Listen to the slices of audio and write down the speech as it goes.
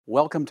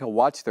Welcome to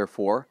Watch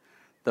Therefore,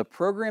 the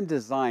program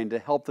designed to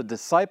help the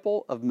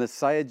disciple of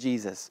Messiah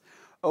Jesus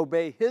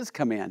obey his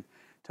command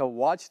to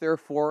watch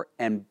therefore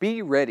and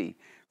be ready,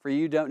 for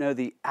you don't know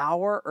the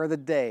hour or the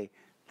day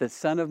the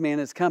Son of Man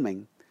is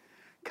coming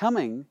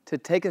to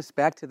take us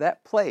back to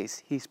that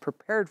place he's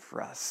prepared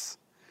for us.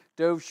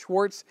 Dove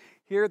Schwartz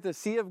here at the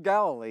Sea of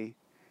Galilee,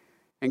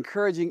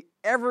 encouraging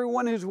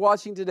everyone who's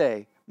watching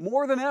today,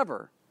 more than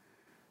ever,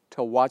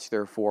 to watch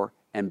therefore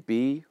and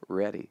be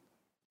ready.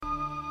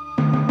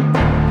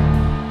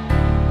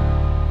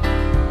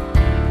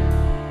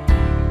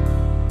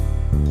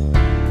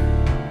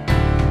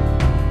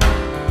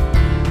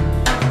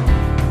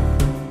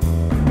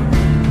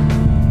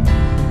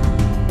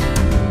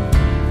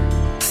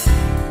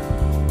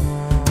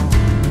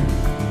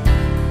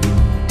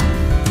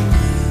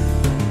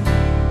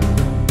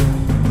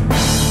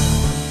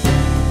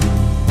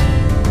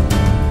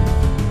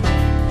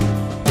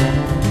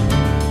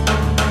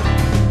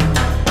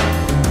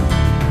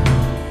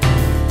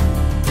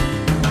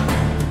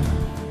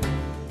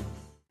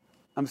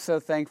 I'm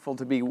so thankful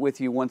to be with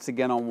you once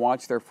again on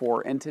Watch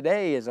Therefore, and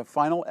today is a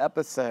final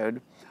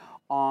episode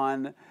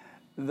on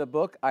the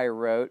book I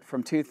wrote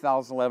from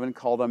 2011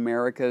 called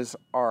America's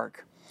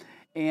Ark.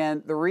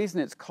 And the reason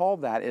it's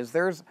called that is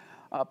there's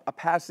a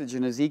passage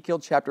in Ezekiel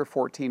chapter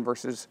 14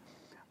 verses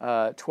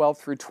 12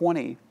 through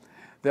 20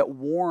 that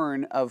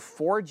warn of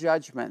 4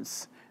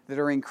 judgments that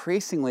are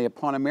increasingly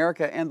upon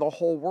America and the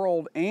whole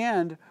world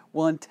and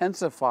will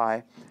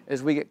intensify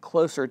as we get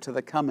closer to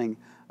the coming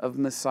of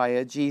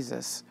Messiah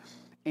Jesus.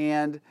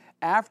 And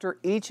after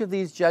each of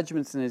these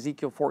judgments in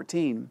Ezekiel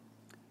 14,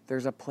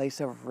 there's a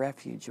place of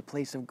refuge, a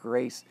place of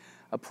grace,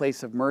 a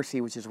place of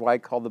mercy, which is why I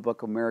call the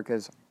book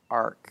America's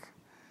Ark.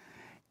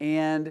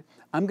 And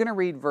I'm going to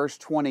read verse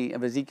 20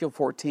 of Ezekiel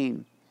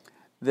 14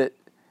 that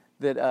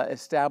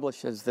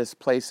establishes this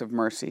place of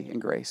mercy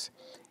and grace.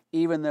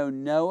 Even though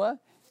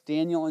Noah,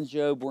 Daniel, and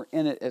Job were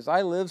in it, as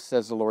I live,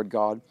 says the Lord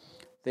God,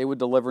 they would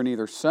deliver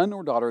neither son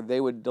nor daughter. They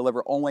would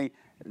deliver only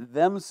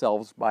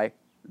themselves by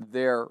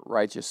their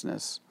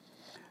righteousness.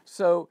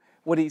 So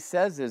what he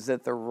says is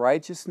that the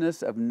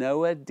righteousness of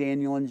Noah,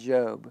 Daniel, and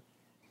Job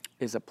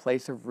is a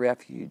place of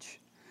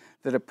refuge,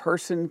 that a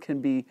person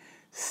can be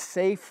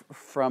safe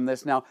from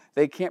this. Now,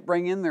 they can't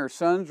bring in their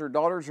sons or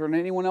daughters or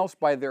anyone else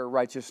by their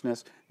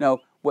righteousness. No,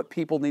 what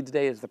people need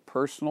today is the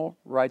personal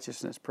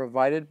righteousness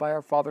provided by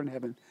our Father in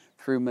heaven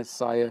through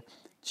Messiah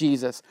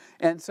Jesus.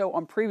 And so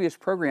on previous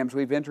programs,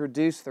 we've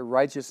introduced the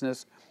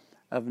righteousness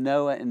of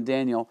Noah and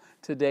Daniel.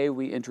 Today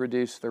we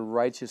introduce the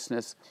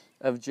righteousness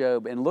of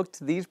Job and look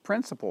to these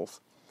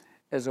principles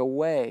as a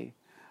way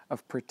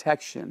of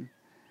protection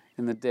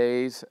in the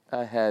days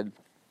ahead.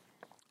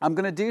 I'm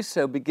going to do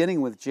so beginning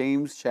with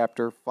James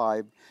chapter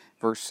 5,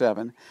 verse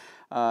 7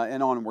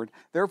 and onward.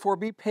 Therefore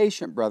be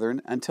patient,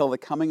 brethren, until the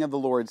coming of the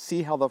Lord.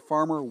 See how the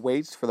farmer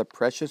waits for the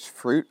precious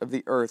fruit of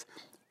the earth,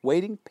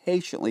 waiting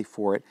patiently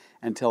for it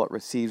until it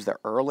receives the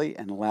early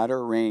and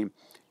latter rain.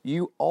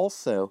 You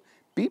also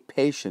be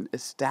patient,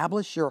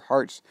 establish your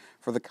hearts,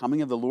 for the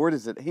coming of the Lord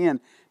is at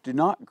hand. Do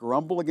not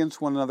grumble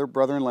against one another,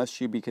 brethren,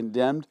 lest you be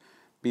condemned.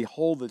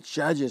 Behold, the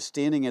judge is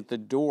standing at the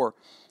door.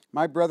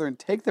 My brethren,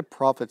 take the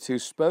prophets who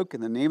spoke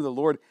in the name of the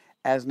Lord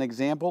as an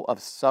example of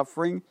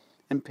suffering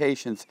and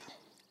patience.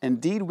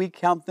 Indeed, we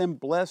count them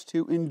blessed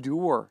who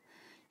endure.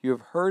 You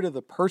have heard of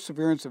the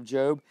perseverance of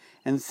Job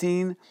and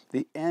seen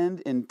the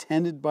end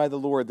intended by the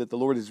Lord, that the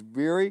Lord is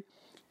very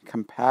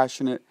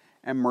compassionate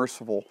and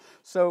merciful.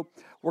 So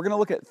we're going to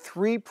look at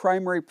 3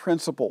 primary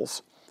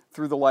principles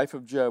through the life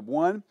of Job.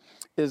 One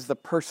is the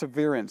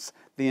perseverance,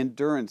 the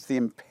endurance,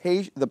 the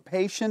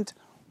patient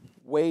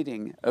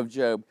waiting of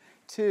Job.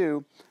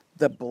 2,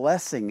 the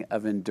blessing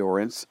of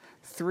endurance.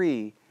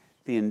 3,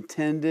 the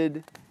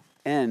intended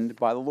end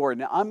by the Lord.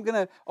 Now I'm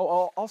going to,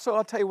 I'll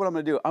tell you what I'm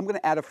going to do. I'm going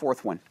to add a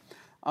fourth one.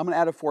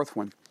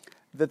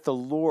 That the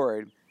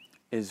Lord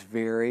is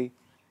very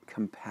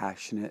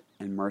compassionate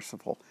and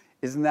merciful.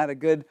 Isn't that a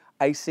good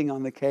icing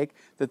on the cake?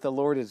 That the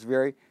Lord is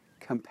very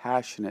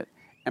compassionate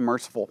and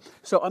merciful.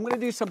 So I'm going to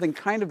do something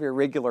kind of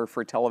irregular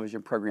for a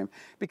television program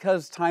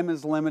because time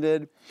is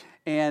limited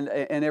and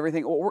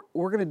everything.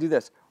 We're going to do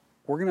this.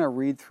 We're going to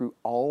read through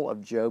all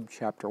of Job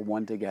chapter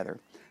 1 together.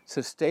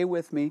 So stay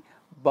with me,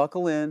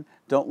 buckle in,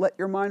 don't let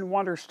your mind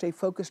wander, stay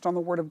focused on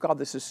the Word of God.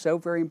 This is so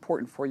very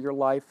important for your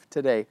life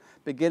today.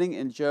 Beginning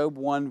in Job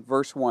 1,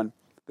 verse 1.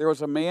 There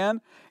was a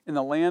man in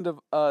the land of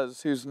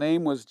Uz whose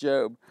name was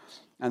Job.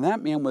 And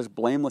that man was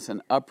blameless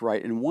and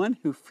upright, and one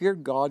who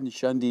feared God and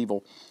shunned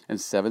evil.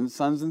 And 7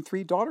 sons and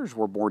 3 daughters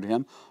were born to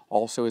him.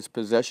 Also his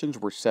possessions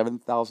were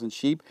 7,000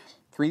 sheep,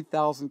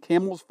 3,000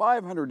 camels,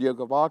 500 yoke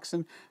of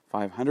oxen,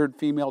 500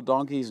 female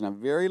donkeys, and a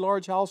very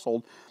large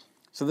household.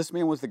 So this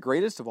man was the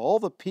greatest of all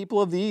the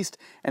people of the East,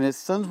 and his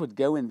sons would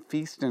go and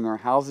feast in their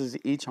houses,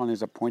 each on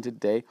his appointed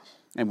day,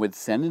 and would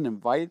send and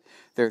invite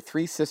their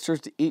 3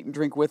 sisters to eat and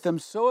drink with them.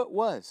 So it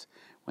was,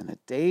 when the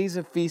days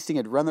of feasting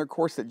had run their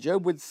course, that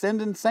Job would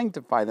send and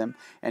sanctify them,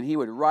 and he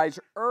would rise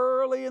early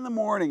early in the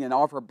morning and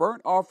offer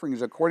burnt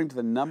offerings according to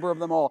the number of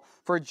them all.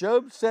 For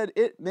Job said,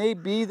 it may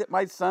be that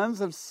my sons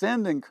have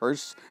sinned and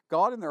cursed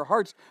God in their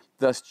hearts.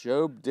 Thus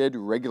Job did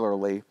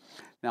regularly.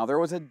 Now there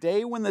was a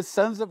day when the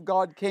sons of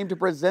God came to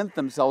present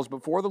themselves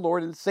before the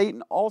Lord, and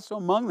Satan also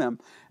among them.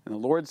 And the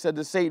Lord said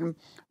to Satan,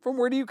 from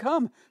where do you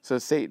come? So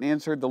Satan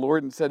answered the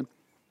Lord and said,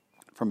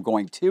 from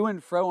going to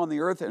and fro on the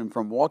earth and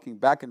from walking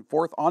back and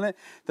forth on it.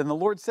 Then the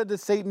Lord said to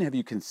Satan, have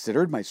you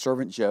considered my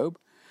servant Job?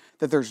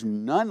 That there's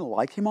none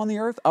like him on the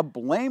earth, a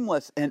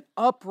blameless and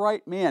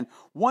upright man,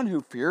 one who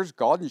fears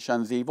God and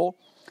shuns evil.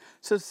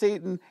 So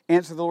Satan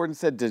answered the Lord and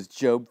said, does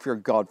Job fear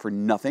God for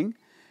nothing?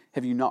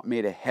 Have you not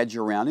made a hedge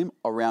around him,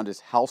 around his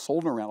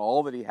household, and around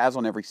all that he has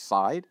on every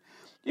side?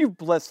 You've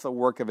blessed the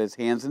work of his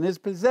hands, and his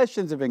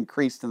possessions have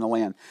increased in the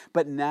land.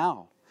 But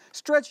now,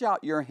 stretch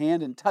out your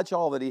hand and touch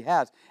all that he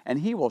has, and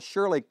he will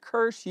surely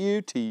curse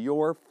you to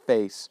your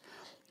face.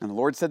 And the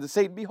Lord said to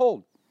Satan,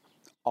 behold,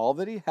 all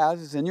that he has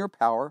is in your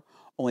power,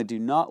 only do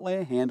not lay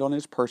a hand on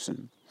his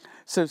person.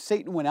 So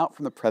Satan went out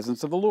from the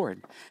presence of the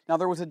Lord. Now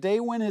there was a day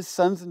when his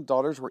sons and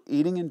daughters were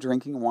eating and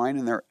drinking wine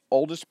in their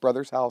oldest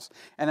brother's house.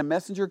 And a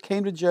messenger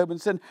came to Job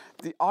and said,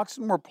 the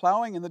oxen were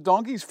plowing and the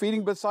donkeys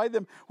feeding beside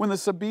them when the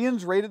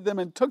Sabaeans raided them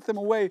and took them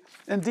away.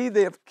 Indeed,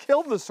 they have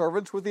killed the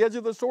servants with the edge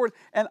of the sword,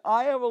 and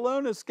I have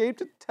alone escaped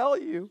to tell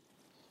you.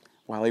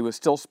 While he was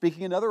still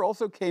speaking, another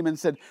also came and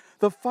said,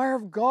 the fire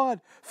of God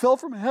fell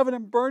from heaven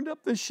and burned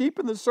up the sheep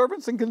and the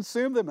servants and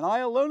consumed them, and I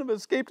alone have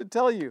escaped to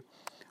tell you.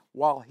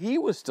 While he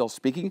was still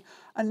speaking,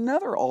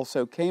 another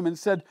also came and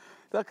said,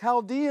 the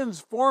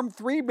Chaldeans formed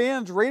 3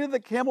 bands, raided the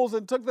camels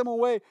and took them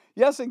away.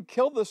 Yes, and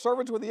killed the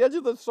servants with the edge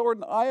of the sword,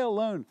 and I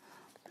alone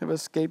have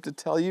escaped to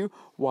tell you.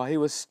 While he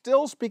was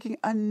still speaking,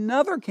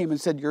 another came and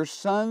said, your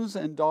sons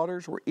and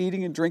daughters were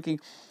eating and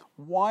drinking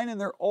wine in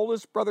their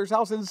oldest brother's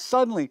house, and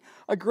suddenly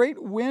a great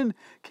wind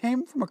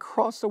came from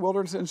across the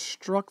wilderness and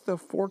struck the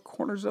 4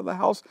 corners of the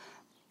house,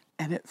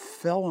 and it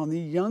fell on the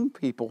young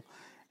people,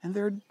 and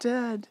they're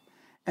dead.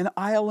 And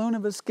I alone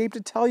have escaped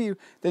to tell you.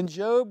 Then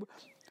Job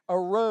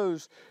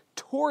arose,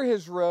 tore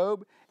his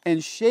robe,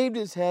 and shaved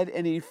his head,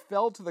 and he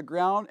fell to the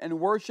ground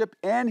and worshiped,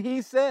 and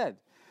he said,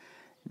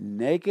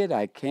 naked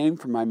I came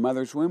from my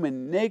mother's womb,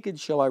 and naked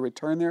shall I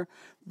return there.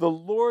 The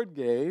Lord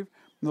gave,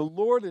 the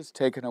Lord has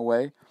taken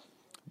away.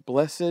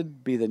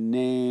 Blessed be the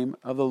name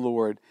of the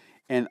Lord.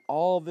 And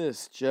all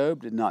this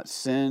Job did not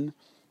sin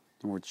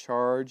nor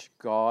charge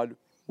God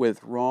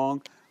with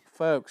wrong.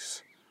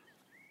 Folks,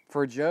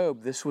 for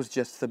Job, this was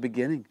just the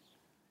beginning.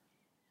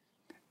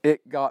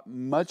 It got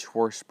much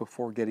worse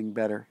before getting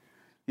better.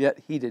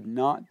 Yet he did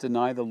not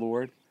deny the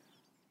Lord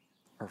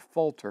or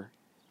falter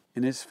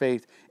in his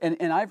faith. And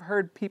I've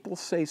heard people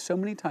say so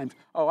many times,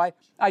 oh,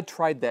 I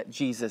tried that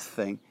Jesus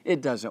thing.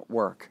 It doesn't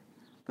work.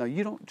 No,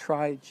 you don't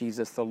try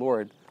Jesus the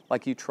Lord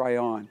like you try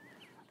on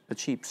a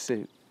cheap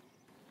suit.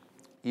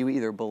 You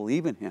either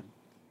believe in him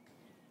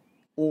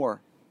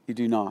or you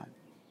do not.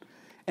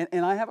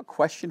 And I have a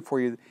question for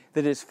you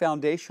that is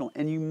foundational,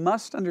 and you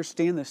must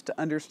understand this to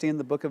understand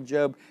the book of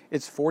Job.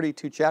 It's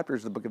 42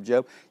 chapters of the book of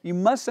Job. You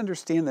must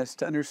understand this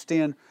to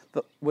understand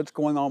what's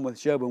going on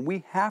with Job, and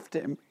we have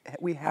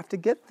to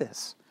get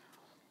this.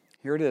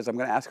 Here it is. I'm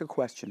going to ask a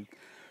question.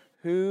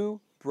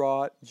 Who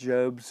brought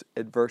Job's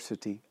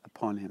adversity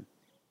upon him?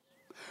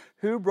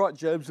 Who brought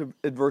Job's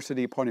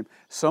adversity upon him?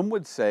 Some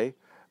would say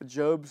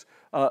Job's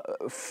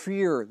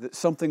fear that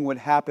something would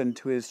happen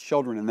to his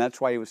children, and that's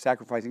why he was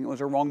sacrificing. It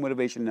was a wrong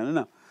motivation.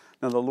 No.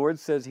 Now, the Lord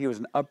says he was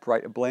an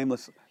upright, a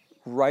blameless,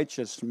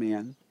 righteous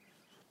man.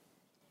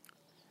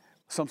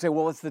 Some say,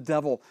 well, it's the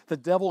devil. The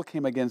devil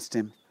came against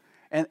him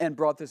and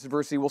brought this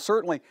adversity. Well,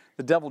 certainly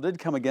the devil did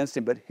come against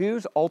him, but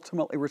who's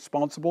ultimately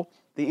responsible?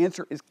 The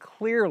answer is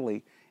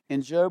clearly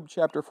in Job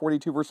chapter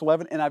 42, verse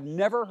 11, and I've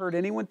never heard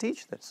anyone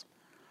teach this.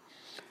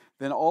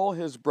 Then all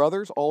his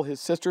brothers, all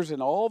his sisters,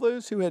 and all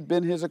those who had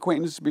been his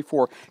acquaintances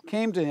before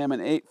came to him and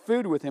ate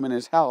food with him in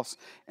his house.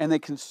 And they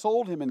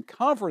consoled him and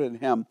comforted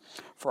him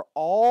for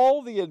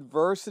all the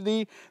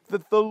adversity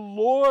that the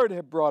Lord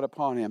had brought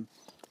upon him.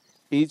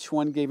 Each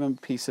one gave him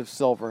a piece of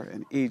silver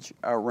and each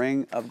a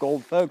ring of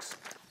gold. Folks,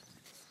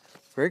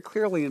 very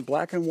clearly in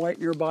black and white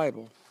in your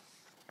Bible,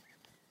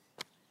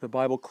 the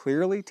Bible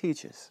clearly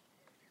teaches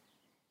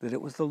that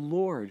it was the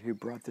Lord who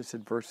brought this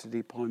adversity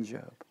upon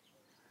Job.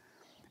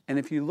 And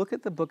if you look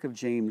at the book of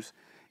James,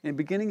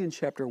 beginning in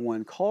chapter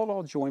 1, call it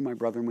all joy, my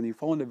brethren, when you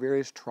fall into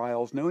various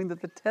trials, knowing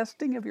that the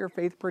testing of your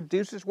faith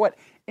produces what?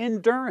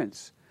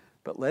 Endurance.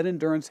 But let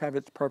endurance have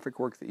its perfect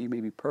work, that you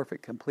may be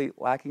perfect, complete,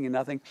 lacking in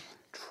nothing.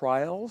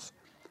 Trials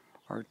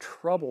are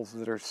troubles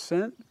that are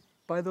sent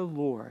by the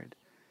Lord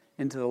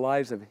into the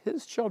lives of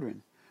his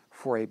children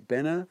for a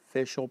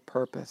beneficial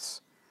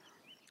purpose.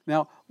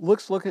 Now,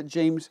 let's look at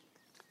James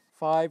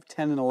 5,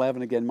 10, and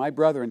 11 again. My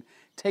brethren,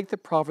 take the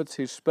prophets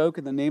who spoke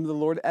in the name of the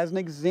Lord as an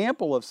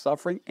example of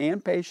suffering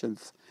and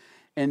patience.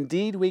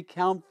 Indeed, we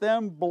count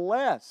them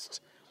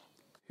blessed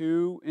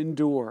who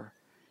endure.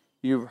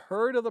 You've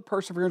heard of the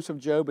perseverance of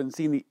Job and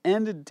seen the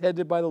end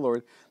intended by the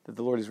Lord, that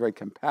the Lord is very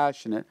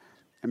compassionate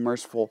and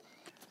merciful.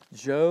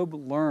 Job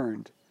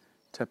learned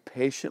to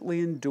patiently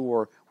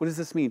endure. What does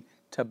this mean?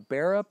 To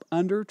bear up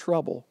under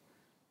trouble,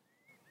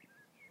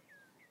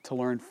 to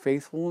learn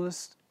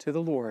faithfulness to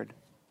the Lord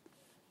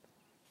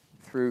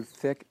through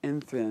thick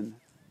and thin.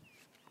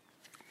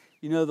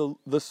 You know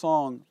the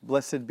song,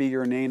 Blessed Be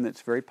Your Name,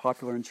 that's very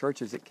popular in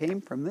churches, it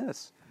came from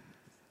this.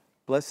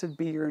 Blessed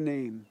be your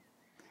name.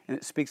 And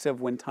it speaks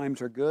of when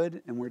times are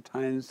good and where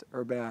times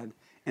are bad.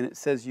 And it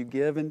says, you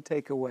give and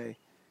take away.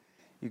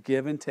 You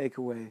give and take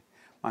away.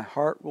 My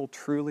heart will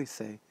truly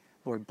say,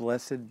 Lord,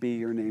 blessed be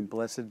your name.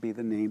 Blessed be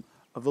the name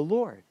of the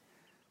Lord.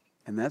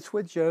 And that's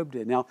what Job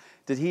did. Now,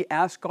 did he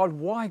ask God,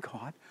 why,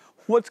 God?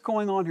 What's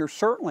going on here?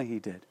 Certainly he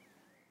did.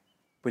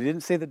 But he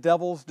didn't say the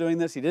devil's doing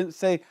this. He didn't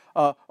say,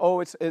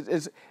 it's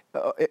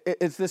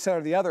this, that,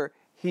 or the other.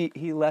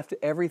 He left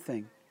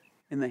everything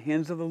in the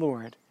hands of the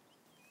Lord.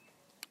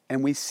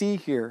 And we see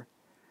here,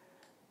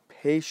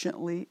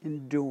 patiently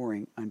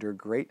enduring under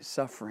great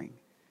suffering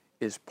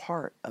is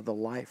part of the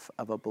life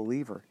of a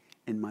believer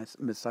in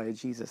Messiah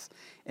Jesus.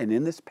 And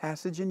in this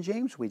passage in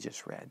James we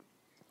just read,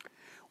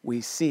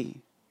 we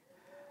see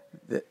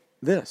that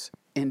this,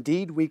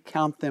 indeed we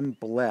count them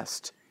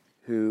blessed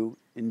who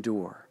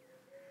endure.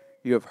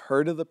 You have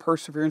heard of the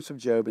perseverance of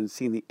Job and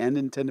seen the end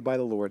intended by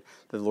the Lord,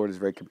 that the Lord is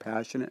very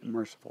compassionate and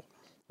merciful.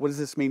 What does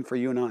this mean for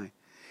you and I?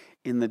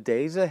 In the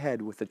days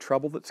ahead, with the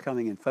trouble that's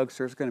coming, and folks,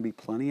 there's going to be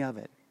plenty of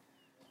it,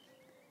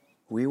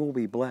 we will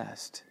be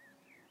blessed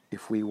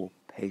if we will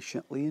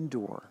patiently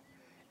endure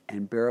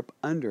and bear up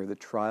under the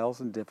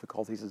trials and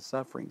difficulties and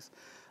sufferings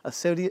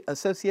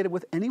associated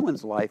with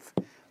anyone's life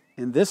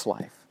in this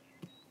life,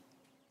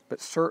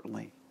 but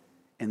certainly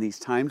in these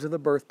times of the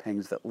birth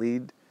pangs that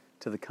lead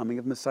to the coming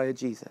of Messiah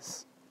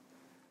Jesus.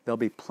 There'll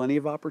be plenty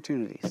of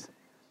opportunities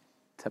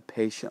to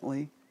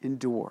patiently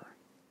endure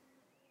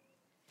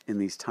in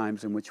these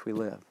times in which we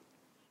live.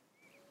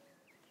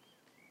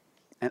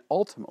 And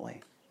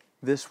ultimately,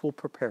 this will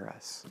prepare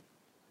us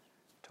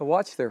to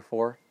watch,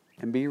 therefore,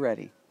 and be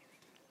ready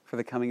for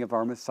the coming of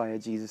our Messiah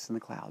Jesus in the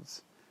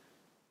clouds.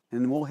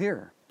 And we'll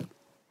hear,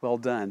 well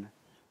done,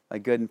 thy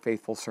good and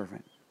faithful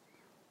servant.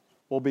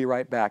 We'll be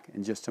right back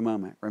in just a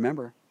moment.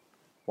 Remember,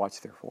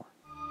 watch, therefore.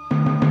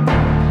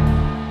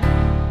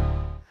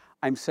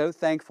 I'm so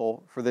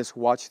thankful for this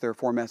Watch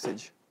Therefore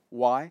message.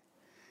 Why?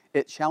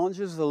 It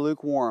challenges the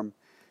lukewarm.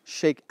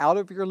 Shake out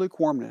of your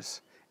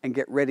lukewarmness and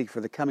get ready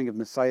for the coming of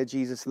Messiah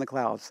Jesus in the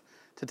clouds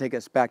to take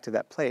us back to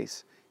that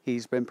place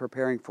He's been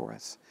preparing for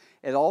us.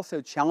 It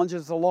also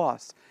challenges the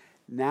lost.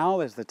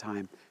 Now is the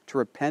time to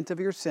repent of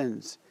your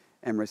sins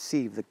and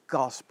receive the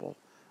gospel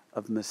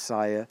of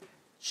Messiah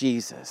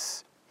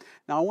Jesus.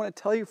 Now I want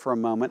to tell you for a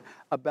moment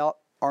about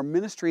our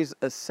ministries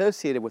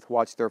associated with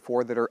Watch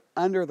Therefore that are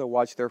under the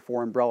Watch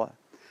Therefore umbrella.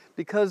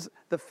 Because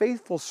the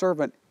faithful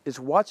servant is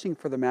watching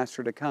for the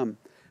master to come,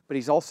 but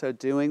he's also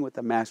doing what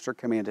the master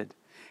commanded.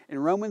 In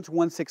Romans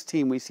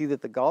 1:16, we see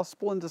that the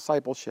gospel and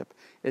discipleship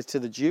is to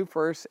the Jew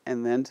first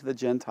and then to the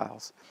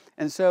Gentiles.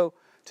 And so,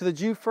 to the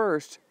Jew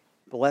first,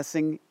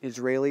 blessing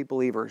Israeli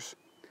believers.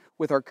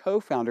 With our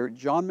co-founder,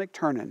 John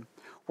McTernan,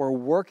 we're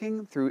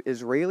working through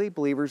Israeli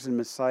believers in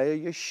Messiah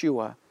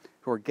Yeshua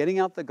who are getting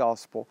out the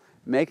gospel,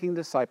 making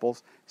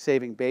disciples,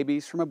 saving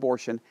babies from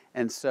abortion,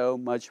 and so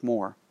much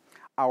more.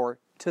 Our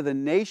To the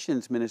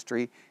Nations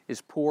ministry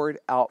is poured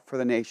out for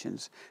the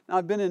nations. Now,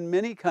 I've been in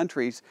many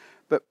countries,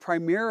 but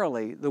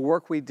primarily the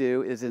work we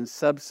do is in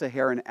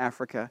sub-Saharan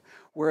Africa,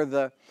 where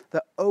the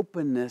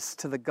openness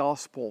to the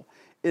gospel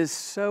is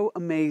so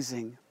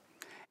amazing.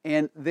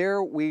 And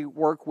there we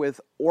work with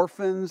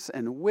orphans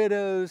and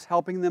widows,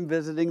 helping them,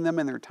 visiting them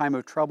in their time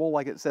of trouble,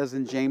 like it says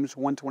in James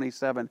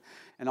 1:27,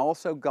 and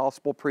also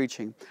gospel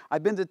preaching.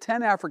 I've been to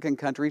 10 African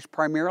countries.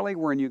 Primarily,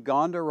 we're in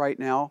Uganda right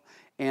now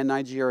and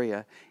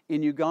Nigeria.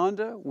 In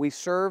Uganda, we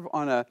serve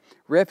on a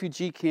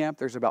refugee camp.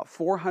 There's about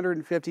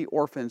 450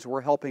 orphans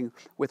we're helping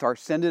with our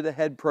Send It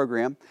Ahead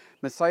program.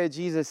 Messiah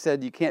Jesus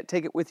said, you can't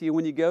take it with you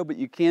when you go, but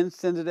you can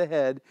send it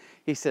ahead.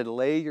 He said,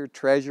 lay your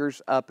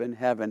treasures up in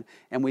heaven.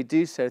 And we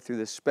do so through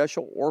this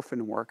special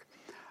orphan work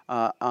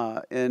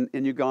in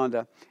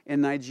Uganda.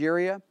 In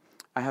Nigeria,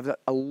 I have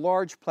a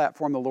large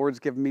platform the Lord's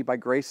given me by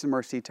grace and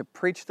mercy to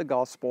preach the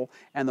gospel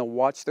and the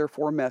Watch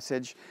Therefore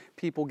message.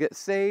 People get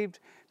saved,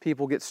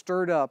 people get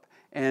stirred up,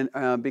 and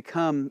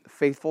become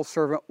faithful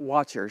servant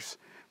watchers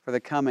for the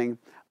coming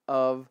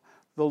of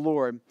the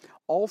Lord.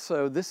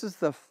 Also, this is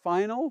the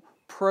final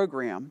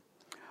program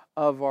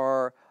of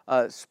our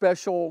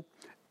special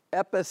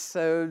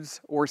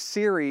episodes or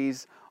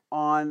series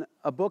on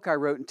a book I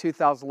wrote in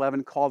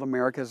 2011 called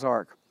America's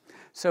Ark.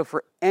 So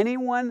for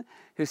anyone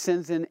who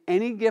sends in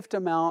any gift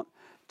amount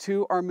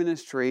to our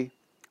ministry,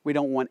 we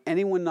don't want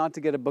anyone not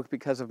to get a book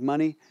because of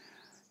money.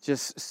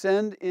 Just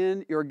send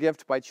in your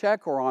gift by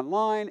check or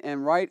online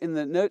and write in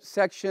the notes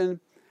section,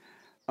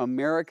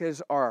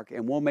 America's Ark,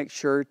 and we'll make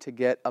sure to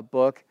get a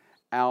book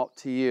out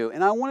to you.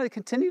 And I want to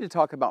continue to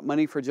talk about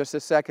money for just a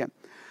second.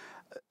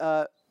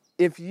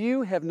 If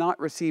you have not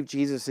received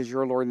Jesus as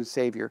your Lord and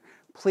Savior,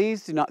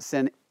 please do not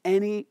send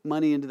any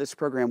money into this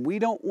program. We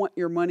don't want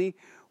your money.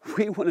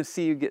 We want to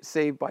see you get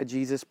saved by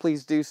Jesus.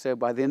 Please do so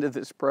by the end of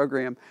this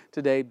program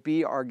today.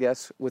 Be our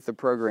guest with the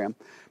program.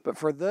 But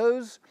for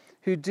those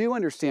who do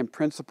understand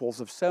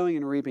principles of sowing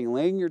and reaping,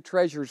 laying your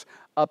treasures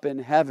up in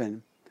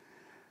heaven,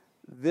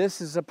 this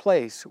is a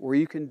place where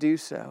you can do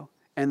so,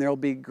 and there will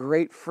be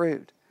great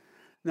fruit.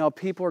 Now,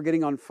 people are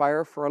getting on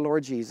fire for our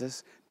Lord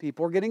Jesus.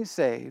 People are getting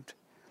saved.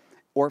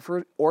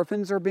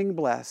 Orphans are being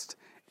blessed,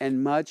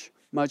 and much,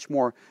 much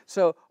more.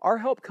 So our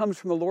help comes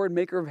from the Lord,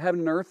 maker of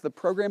heaven and earth. The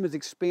program is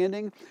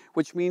expanding,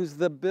 which means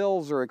the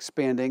bills are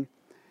expanding.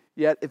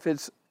 Yet if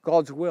it's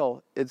God's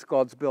will, it's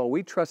God's bill.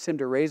 We trust Him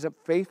to raise up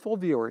faithful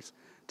viewers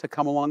to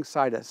come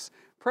alongside us.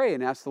 Pray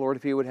and ask the Lord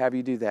if He would have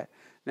you do that.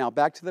 Now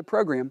back to the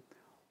program.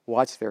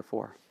 Watch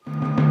therefore.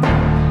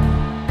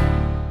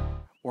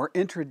 We're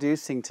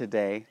introducing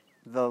today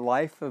the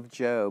life of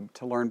Job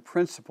to learn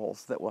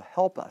principles that will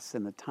help us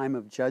in the time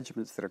of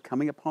judgments that are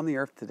coming upon the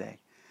earth today,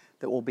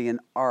 that will be an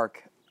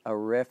ark, a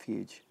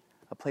refuge,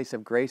 a place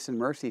of grace and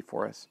mercy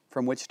for us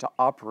from which to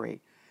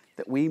operate,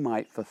 that we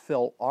might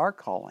fulfill our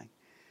calling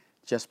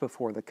just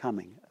before the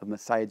coming of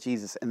Messiah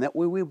Jesus, and that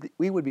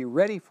we would be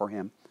ready for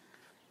Him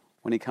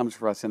when He comes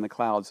for us in the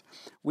clouds.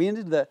 We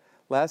ended the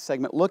last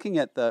segment looking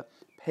at the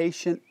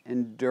patient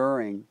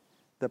enduring,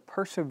 the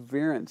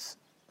perseverance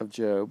of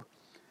Job.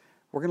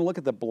 We're going to look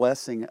at the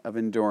blessing of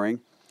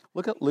enduring.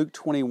 Look at Luke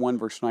 21,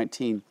 verse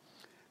 19.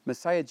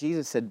 Messiah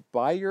Jesus said,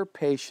 by your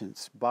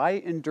patience, by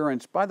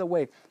endurance. By the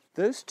way,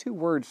 those two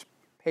words,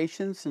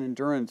 patience and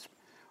endurance,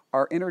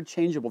 are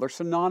interchangeable. They're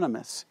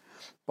synonymous.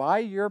 By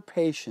your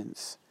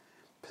patience,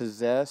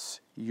 possess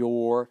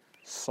your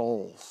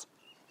souls.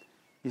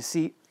 You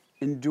see,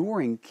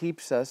 enduring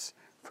keeps us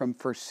from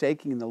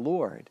forsaking the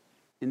Lord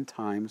in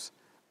times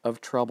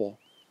of trouble.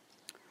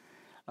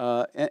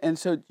 And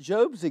so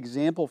Job's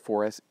example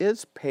for us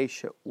is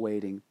patient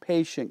waiting,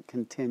 patient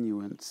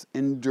continuance,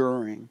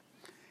 enduring.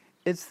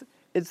 It's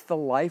the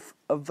life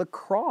of the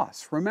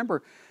cross.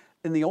 Remember,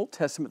 in the Old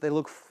Testament, they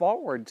look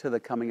forward to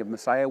the coming of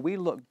Messiah. We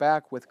look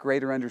back with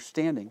greater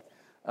understanding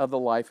of the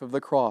life of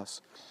the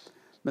cross.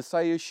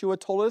 Messiah Yeshua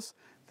told us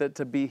that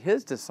to be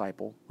His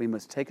disciple, we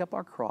must take up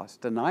our cross,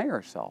 deny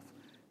ourselves,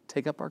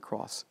 take up our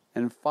cross,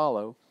 and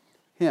follow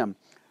Him.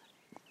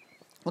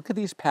 Look at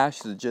these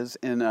passages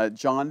in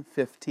John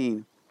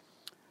 15,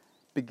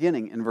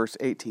 beginning in verse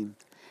 18.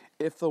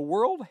 If the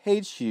world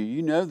hates you,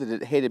 you know that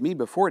it hated me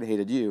before it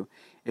hated you.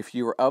 If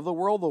you were of the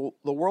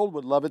world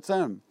would love its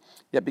own.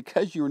 Yet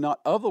because you are not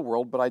of the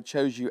world, but I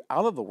chose you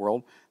out of the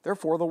world,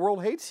 therefore the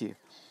world hates you.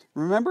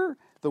 Remember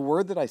the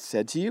word that I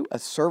said to you, a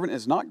servant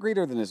is not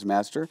greater than his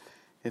master.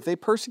 If they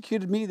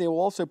persecuted me, they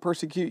will also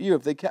persecute you.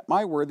 If they kept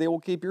my word, they will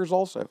keep yours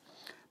also.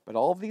 But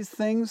all of these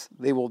things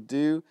they will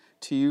do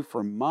to you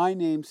for my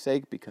name's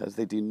sake, because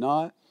they do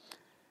not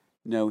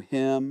know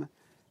Him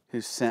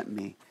who sent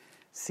me.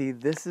 See,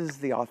 this is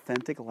the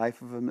authentic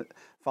life of a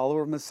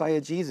follower of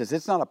Messiah Jesus.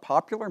 It's not a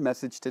popular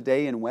message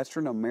today in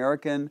Western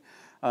American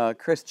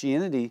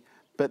Christianity,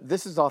 but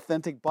this is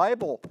authentic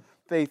Bible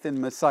faith in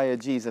Messiah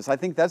Jesus. I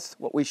think that's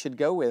what we should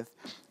go with,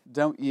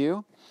 don't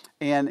you?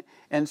 And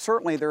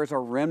certainly there is a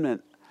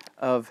remnant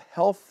of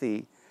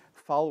healthy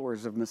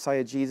followers of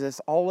Messiah Jesus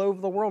all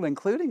over the world,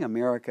 including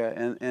America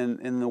and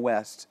in the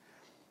West.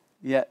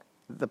 Yet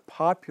the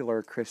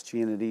popular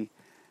Christianity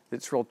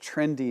that's real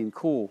trendy and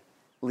cool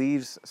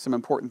leaves some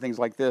important things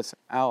like this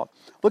out.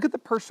 Look at the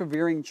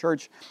persevering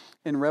church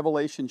in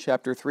Revelation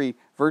chapter 3,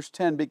 verse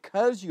 10.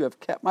 Because you have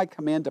kept my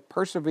command to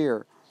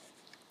persevere,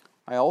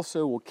 I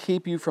also will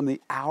keep you from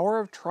the hour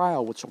of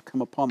trial which will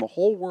come upon the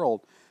whole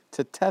world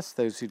to test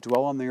those who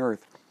dwell on the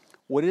earth.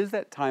 What is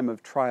that time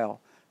of trial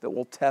that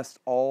will test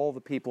all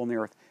the people on the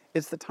earth?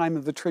 It's the time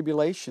of the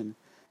tribulation.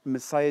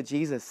 Messiah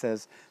Jesus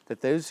says that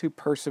those who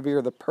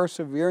persevere, the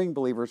persevering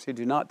believers who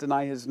do not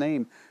deny His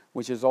name,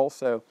 which is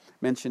also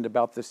mentioned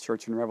about this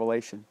church in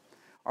Revelation,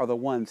 are the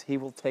ones He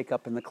will take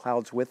up in the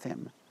clouds with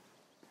Him.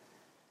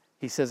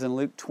 He says in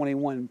Luke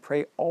 21,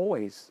 pray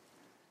always.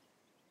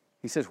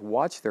 He says,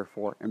 watch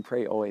therefore and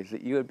pray always,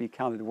 that you would be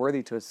counted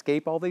worthy to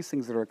escape all these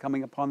things that are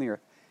coming upon the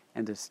earth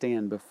and to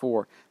stand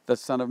before the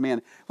Son of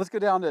Man. Let's go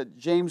down to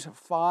James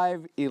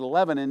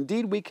 5:11.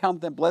 Indeed, we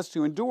count them blessed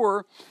who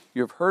endure.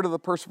 You have heard of the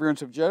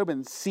perseverance of Job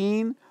and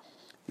seen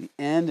the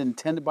end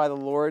intended by the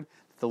Lord.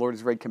 The Lord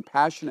is very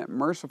compassionate and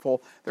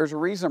merciful. There's a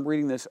reason I'm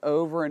reading this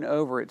over and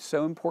over. It's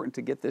so important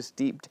to get this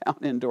deep down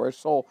into our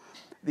soul.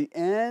 The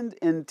end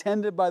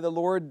intended by the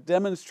Lord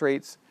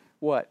demonstrates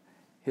what?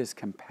 His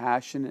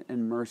compassion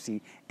and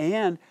mercy,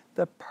 and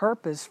the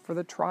purpose for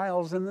the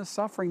trials and the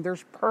suffering.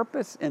 There's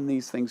purpose in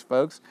these things,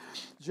 folks.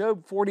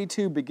 Job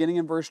 42, beginning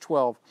in verse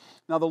 12.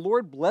 Now the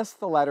Lord blessed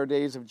the latter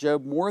days of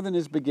Job more than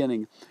his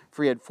beginning,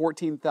 for he had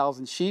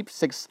 14,000 sheep,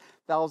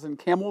 6,000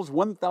 camels,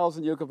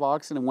 1,000 yoke of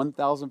oxen, and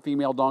 1,000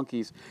 female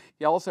donkeys.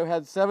 He also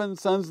had 7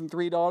 sons and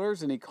 3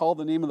 daughters, and he called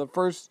the name of the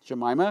first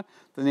Jemimah,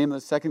 the name of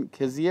the second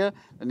Keziah,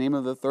 the name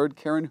of the third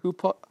Karen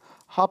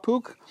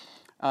Hapuk.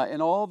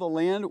 In all the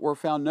land were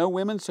found no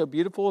women so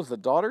beautiful as the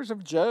daughters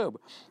of Job,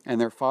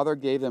 and their father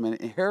gave them an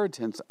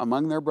inheritance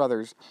among their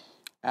brothers.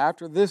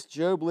 After this,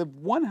 Job lived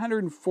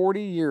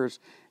 140 years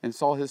and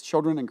saw his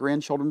children and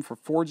grandchildren for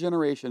 4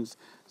 generations.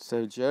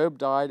 So Job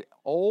died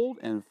old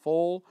and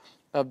full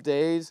of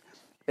days.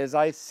 As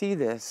I see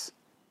this,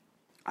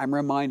 I'm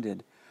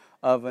reminded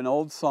of an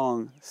old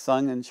song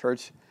sung in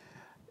church.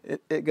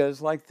 It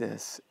goes like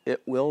this: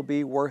 it will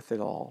be worth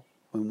it all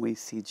when we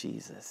see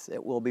Jesus.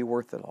 It will be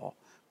worth it all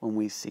when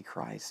we see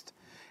Christ.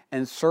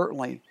 And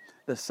certainly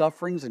the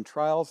sufferings and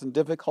trials and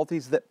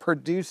difficulties that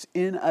produce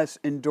in us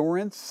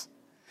endurance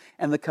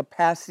and the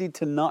capacity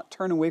to not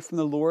turn away from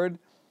the Lord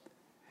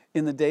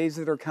in the days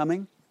that are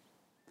coming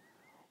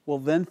will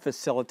then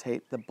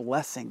facilitate the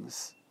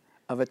blessings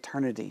of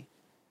eternity.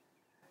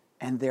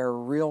 And they're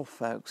real,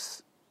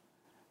 folks.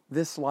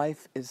 This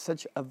life is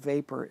such a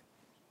vapor.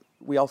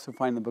 We also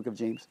find in the book of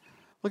James.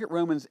 Look at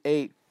Romans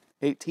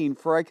 8:18.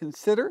 For I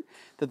consider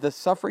that the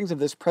sufferings of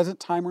this present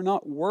time are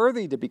not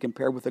worthy to be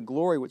compared with the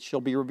glory which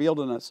shall be revealed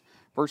in us.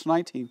 Verse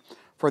 19.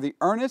 For the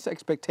earnest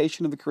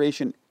expectation of the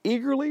creation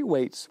eagerly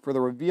waits for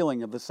the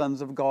revealing of the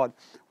sons of God.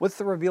 What's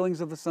the revealings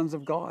of the sons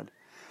of God?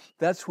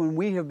 That's when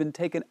we have been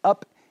taken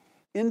up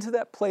into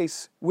that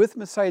place with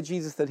Messiah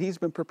Jesus that He's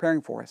been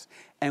preparing for us.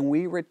 And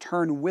we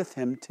return with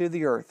Him to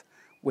the earth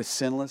with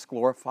sinless,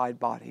 glorified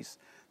bodies.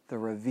 The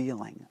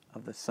revealing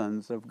of the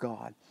sons of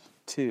God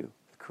to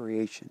the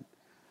creation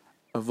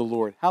of the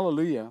Lord.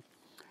 Hallelujah.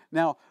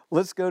 Now,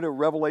 let's go to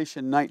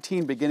Revelation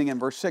 19, beginning in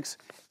verse 6,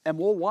 and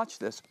we'll watch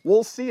this.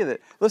 We'll see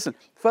it. Listen,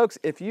 folks,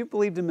 if you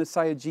believed in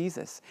Messiah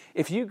Jesus,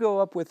 if you go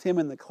up with Him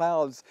in the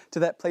clouds to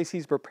that place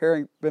He's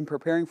been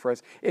preparing for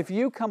us, if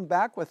you come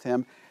back with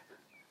Him,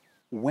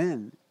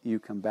 when you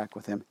come back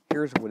with Him,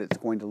 here's what it's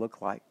going to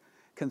look like.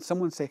 Can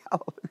someone say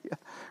hallelujah?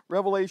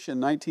 Revelation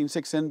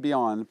 19:6 and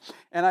beyond.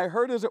 And I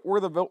heard as it were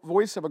the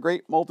voice of a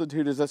great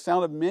multitude, as the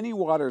sound of many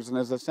waters, and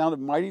as the sound of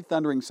mighty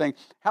thundering, saying,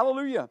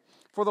 Hallelujah!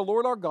 For the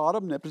Lord our God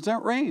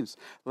omnipotent reigns.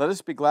 Let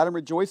us be glad and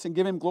rejoice and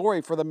give Him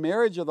glory, for the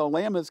marriage of the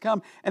Lamb has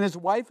come, and His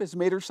wife has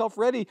made herself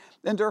ready.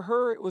 And to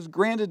her it was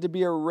granted to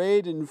be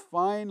arrayed in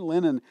fine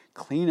linen,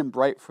 clean and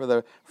bright, for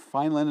the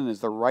fine linen is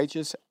the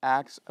righteous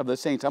acts of the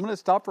saints. I'm going to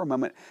stop for a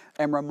moment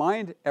and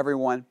remind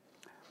everyone,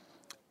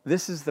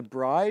 this is the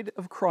bride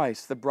of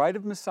Christ, the bride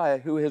of Messiah,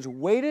 who has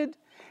waited,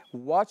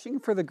 watching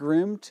for the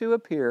groom to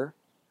appear.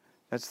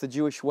 That's the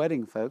Jewish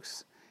wedding,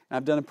 folks. And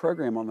I've done a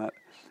program on that.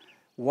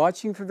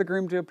 Watching for the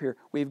groom to appear.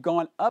 We've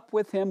gone up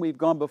with Him. We've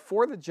gone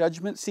before the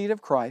judgment seat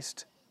of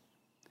Christ.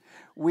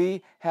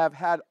 We have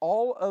had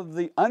all of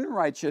the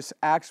unrighteous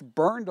acts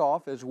burned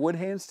off as wood,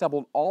 hay, and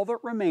stubble. All that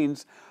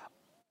remains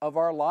of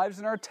our lives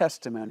and our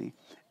testimony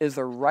is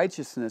the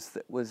righteousness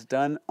that was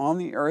done on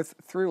the earth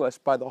through us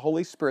by the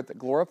Holy Spirit that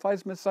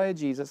glorifies Messiah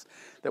Jesus,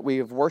 that we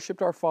have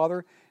worshiped our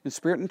Father in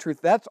spirit and truth.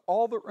 That's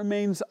all that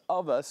remains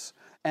of us.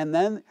 And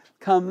then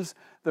comes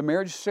the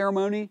marriage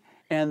ceremony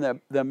and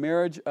the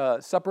marriage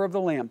supper of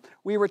the Lamb.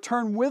 We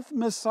return with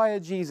Messiah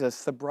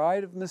Jesus, the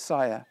bride of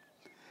Messiah,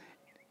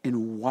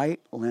 in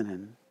white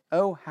linen.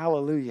 Oh,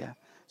 hallelujah.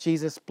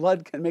 Jesus'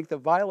 blood can make the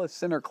vilest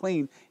sinner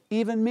clean,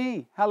 even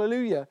me.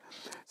 Hallelujah.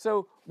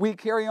 So we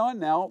carry on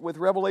now with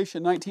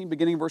Revelation 19,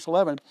 beginning verse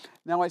 11.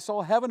 Now I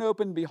saw heaven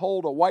open,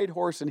 behold, a white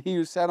horse, and he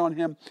who sat on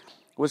him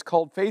was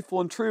called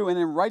Faithful and True, and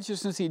in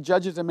righteousness he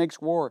judges and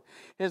makes war.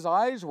 His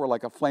eyes were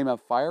like a flame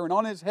of fire, and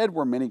on his head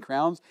were many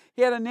crowns.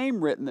 He had a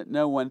name written that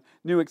no one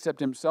knew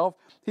except himself.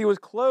 He was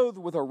clothed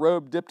with a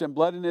robe dipped in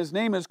blood, and his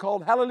name is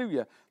called,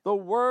 hallelujah, the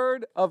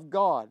Word of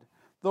God.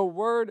 The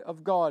Word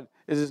of God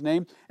is His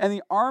name. And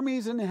the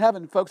armies in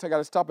heaven, folks, I got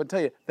to stop and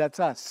tell you, that's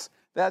us.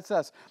 That's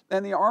us.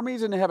 And the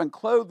armies in heaven,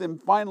 clothed in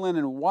fine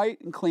linen,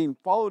 white and clean,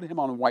 followed Him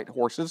on white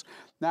horses.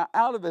 Now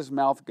out of His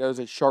mouth goes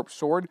a sharp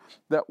sword,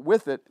 that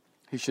with it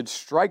He should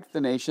strike the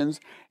nations,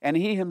 and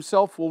He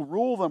Himself will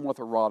rule them with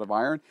a rod of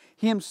iron.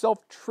 He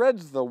Himself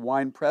treads the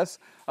winepress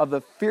of the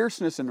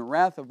fierceness and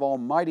wrath of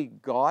Almighty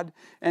God.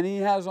 And He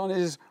has on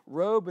His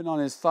robe and on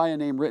His thigh a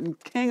name written,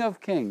 King of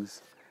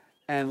Kings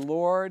and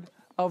Lord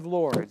of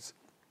Lords.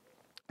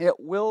 It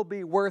will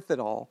be worth it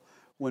all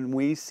when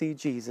we see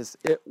Jesus.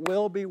 It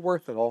will be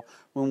worth it all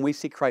when we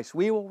see Christ.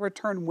 We will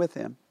return with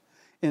Him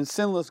in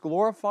sinless,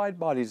 glorified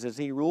bodies as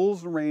He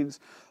rules and reigns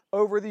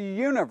over the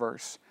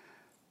universe,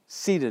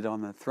 seated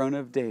on the throne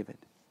of David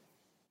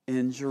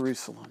in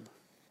Jerusalem.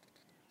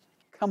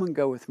 Come and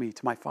go with me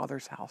to my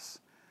Father's house.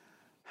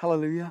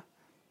 Hallelujah.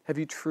 Have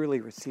you truly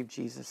received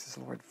Jesus as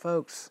Lord?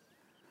 Folks,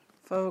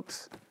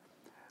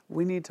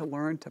 we need to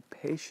learn to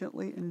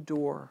patiently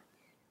endure.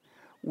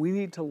 We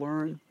need to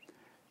learn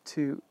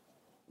to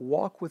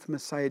walk with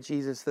Messiah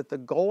Jesus, that the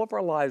goal of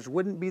our lives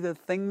wouldn't be the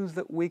things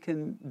that we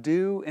can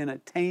do and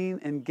attain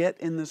and get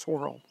in this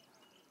world,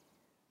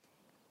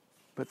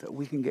 but that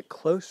we can get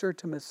closer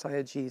to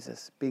Messiah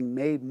Jesus, being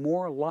made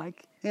more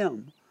like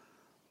Him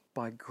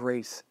by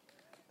grace,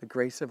 the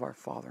grace of our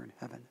Father in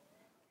heaven.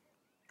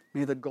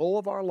 May the goal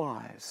of our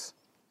lives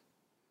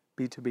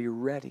be to be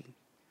ready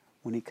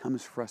when He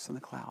comes for us in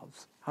the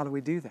clouds. How do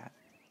we do that?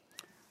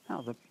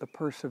 Now, the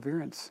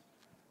perseverance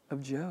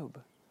of Job,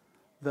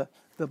 the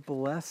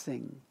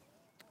blessing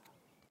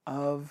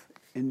of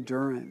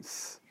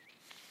endurance,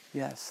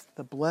 Yes,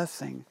 the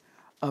blessing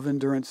of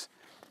endurance,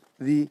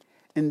 the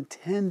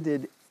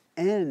intended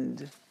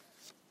end,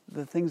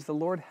 the things the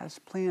Lord has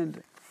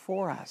planned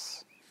for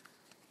us.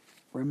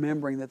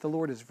 Remembering that the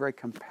Lord is very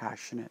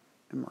compassionate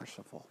and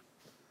merciful.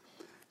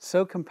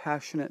 So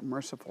compassionate and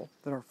merciful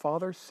that our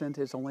Father sent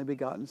His only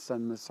begotten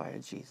Son, Messiah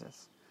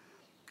Jesus.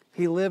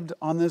 He lived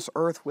on this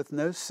earth with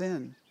no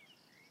sin.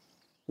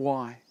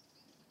 Why?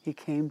 He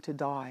came to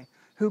die.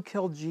 Who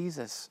killed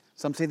Jesus?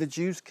 Some say the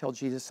Jews killed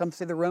Jesus. Some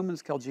say the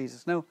Romans killed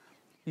Jesus. No,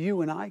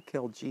 you and I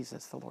killed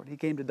Jesus, the Lord. He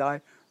came to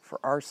die for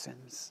our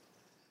sins.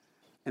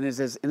 And as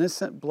His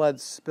innocent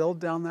blood spilled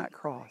down that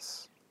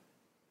cross,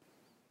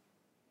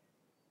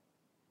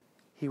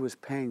 He was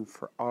paying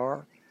for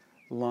our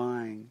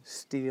lying,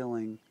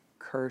 stealing,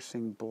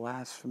 cursing,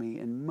 blasphemy,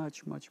 and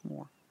much, much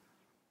more.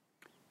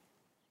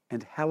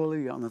 And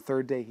hallelujah, on the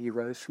third day He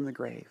rose from the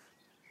grave.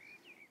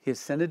 He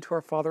ascended to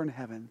our Father in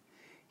heaven.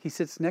 He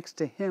sits next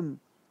to Him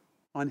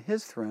on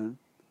His throne,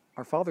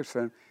 our Father's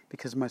throne,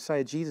 because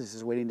Messiah Jesus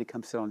is waiting to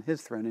come sit on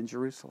His throne in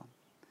Jerusalem.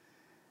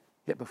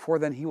 Yet before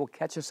then, He will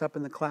catch us up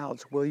in the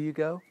clouds. Will you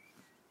go?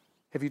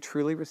 Have you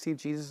truly received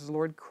Jesus as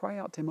Lord? Cry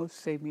out to Him, "Oh,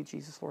 save me,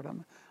 Jesus, Lord.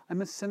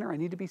 I'm a sinner. I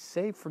need to be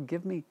saved.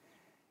 Forgive me.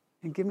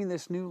 And give me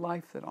this new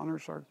life that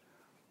honors our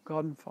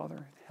God and Father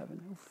in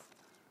heaven."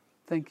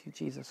 Thank you,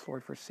 Jesus,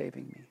 Lord, for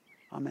saving me.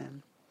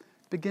 Amen.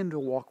 Begin to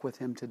walk with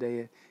Him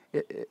today.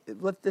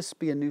 Let this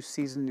be a new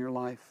season in your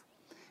life.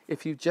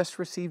 If you've just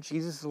received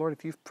Jesus as Lord,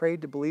 if you've prayed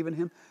to believe in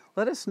Him,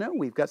 let us know.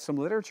 We've got some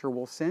literature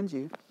we'll send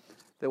you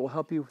that will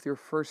help you with your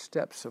first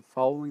steps of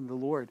following the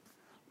Lord.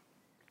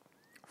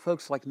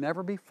 Folks, like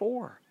never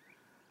before,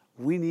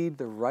 we need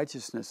the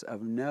righteousness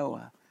of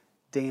Noah,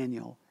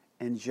 Daniel,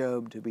 and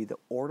Job to be the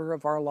order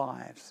of our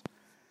lives.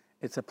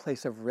 It's a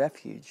place of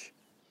refuge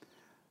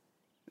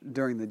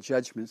during the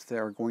judgments that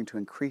are going to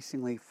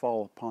increasingly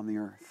fall upon the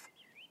earth.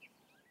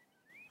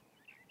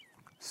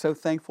 So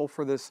thankful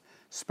for this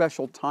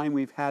special time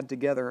we've had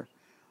together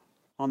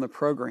on the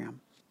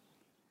program.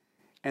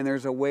 And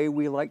there's a way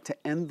we like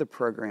to end the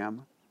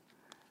program.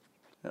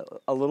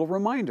 A little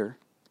reminder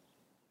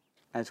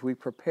as we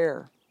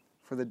prepare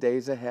for the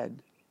days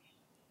ahead.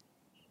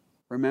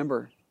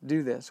 Remember,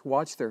 do this.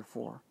 Watch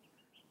therefore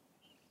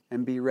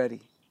and be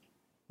ready.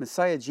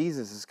 Messiah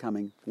Jesus is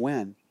coming.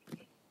 When?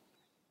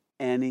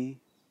 Any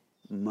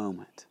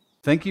moment.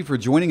 Thank you for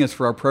joining us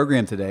for our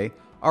program today.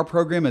 Our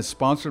program is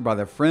sponsored by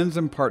the friends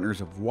and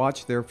partners of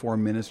Watch Therefore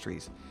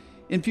Ministries.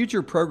 In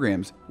future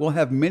programs, we'll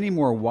have many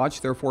more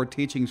Watch Therefore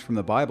teachings from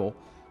the Bible,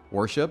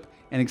 worship,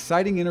 and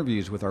exciting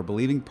interviews with our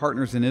believing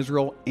partners in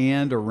Israel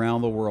and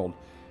around the world.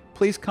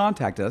 Please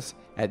contact us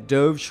at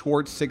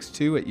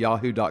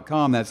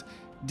dovschwartz62@yahoo.com. That's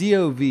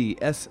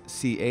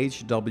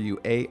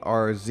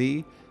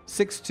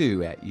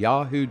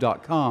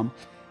DOVSCHWARZ62@yahoo.com.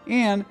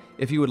 And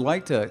if you would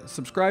like to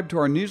subscribe to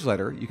our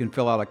newsletter, you can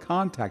fill out a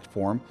contact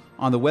form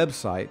on the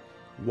website,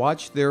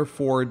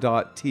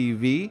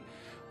 watchtherefore.tv.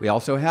 We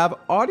also have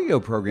audio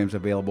programs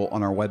available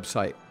on our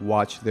website,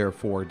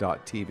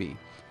 watchtherefore.tv.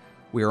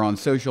 We are on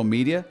social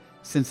media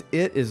since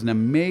it is an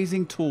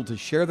amazing tool to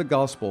share the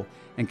gospel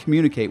and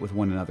communicate with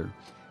one another.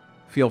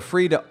 Feel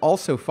free to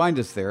also find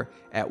us there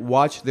at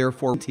Watch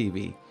Therefore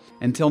TV.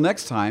 Until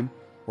next time,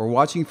 we're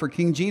watching for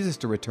King Jesus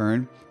to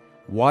return.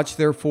 Watch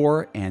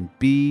therefore and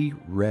be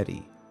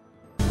ready.